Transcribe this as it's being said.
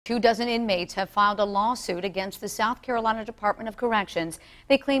24 inmates have filed a lawsuit against the South Carolina Department of Corrections.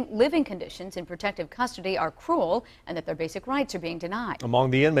 They claim living conditions in protective custody are cruel and that their basic rights are being denied. Among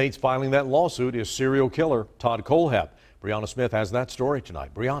the inmates filing that lawsuit is serial killer Todd Kohlhepp. Brianna Smith has that story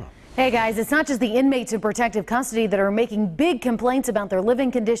tonight. Brianna. Hey guys, it's not just the inmates in protective custody that are making big complaints about their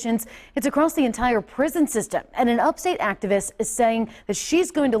living conditions. It's across the entire prison system. And an upstate activist is saying that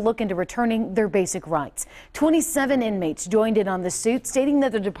she's going to look into returning their basic rights. 27 inmates joined in on the suit, stating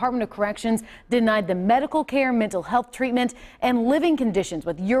that the Department of Corrections denied them medical care, mental health treatment, and living conditions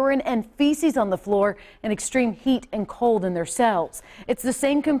with urine and feces on the floor and extreme heat and cold in their cells. It's the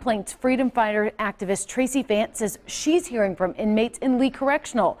same complaints freedom fighter activist Tracy Fant says she's hearing from inmates in Lee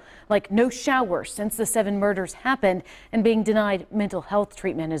Correctional, like no shower since the 7 murders happened and being denied mental health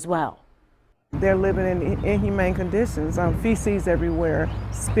treatment as well. They're living in inhumane conditions, feces everywhere,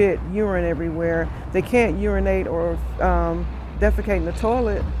 spit, urine everywhere. They can't urinate or defecate in the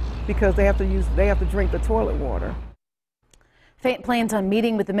toilet because they have to drink the toilet water. Fant plans on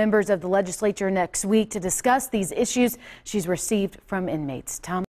meeting with the members of the legislature next week to discuss these issues she's received from inmates. Tom